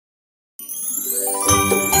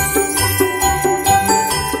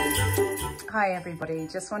Hi everybody,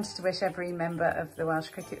 just wanted to wish every member of the Welsh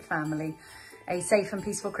cricket family a safe and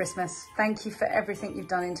peaceful Christmas. Thank you for everything you've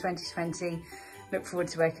done in 2020. Look forward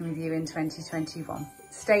to working with you in 2021.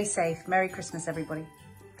 Stay safe. Merry Christmas everybody.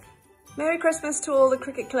 Merry Christmas to all the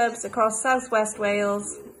cricket clubs across South West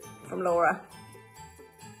Wales from Laura.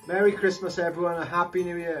 Merry Christmas everyone, a Happy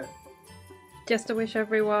New Year. Just to wish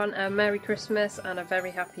everyone a Merry Christmas and a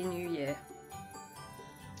very Happy New Year.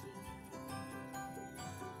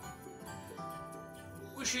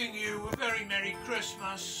 Wishing you a very Merry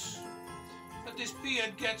Christmas, but this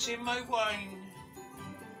beard gets in my wine.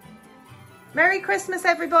 Merry Christmas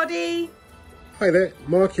everybody! Hi there,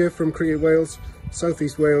 Mark here from Cricket Wales, South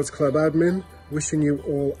East Wales Club Admin, wishing you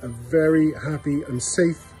all a very happy and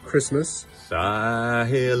safe Christmas.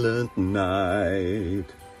 Silent night,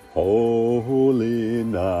 holy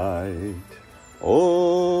night,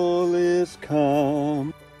 all is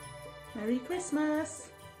calm. Merry Christmas!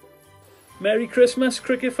 Merry Christmas,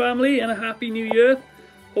 cricket family, and a Happy New Year.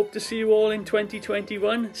 Hope to see you all in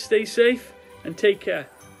 2021. Stay safe and take care.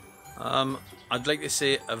 I'd like to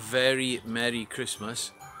say a very Merry Christmas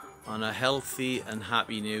and a healthy and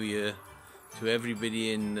Happy New Year to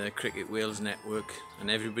everybody in the Cricket Wales network and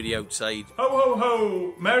everybody outside. Ho ho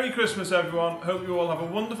ho! Merry Christmas everyone. Hope you all have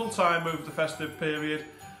a wonderful time over the festive period,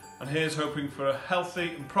 and here's hoping for a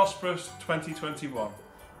healthy and prosperous 2021.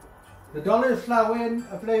 Nadolig Llawen,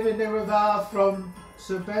 a blwyddyn newydd dda from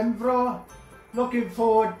Sir Benfro. Looking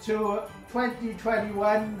forward to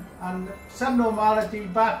 2021 and some normality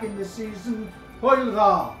back in the season. Hwyl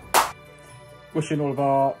dda! Wishing all of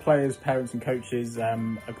our players, parents and coaches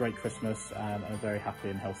a great Christmas and a very happy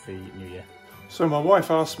and healthy New Year. So my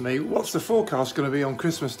wife asked me, what's the forecast going to be on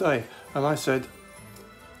Christmas Day? And I said,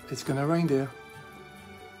 it's going to rain, dear.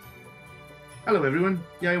 Hello everyone,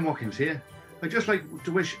 Ian Watkins here. I'd just like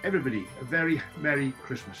to wish everybody a very Merry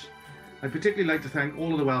Christmas. I'd particularly like to thank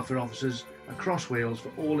all of the welfare officers across Wales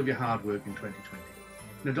for all of your hard work in 2020.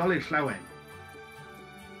 Nadolig Llawen.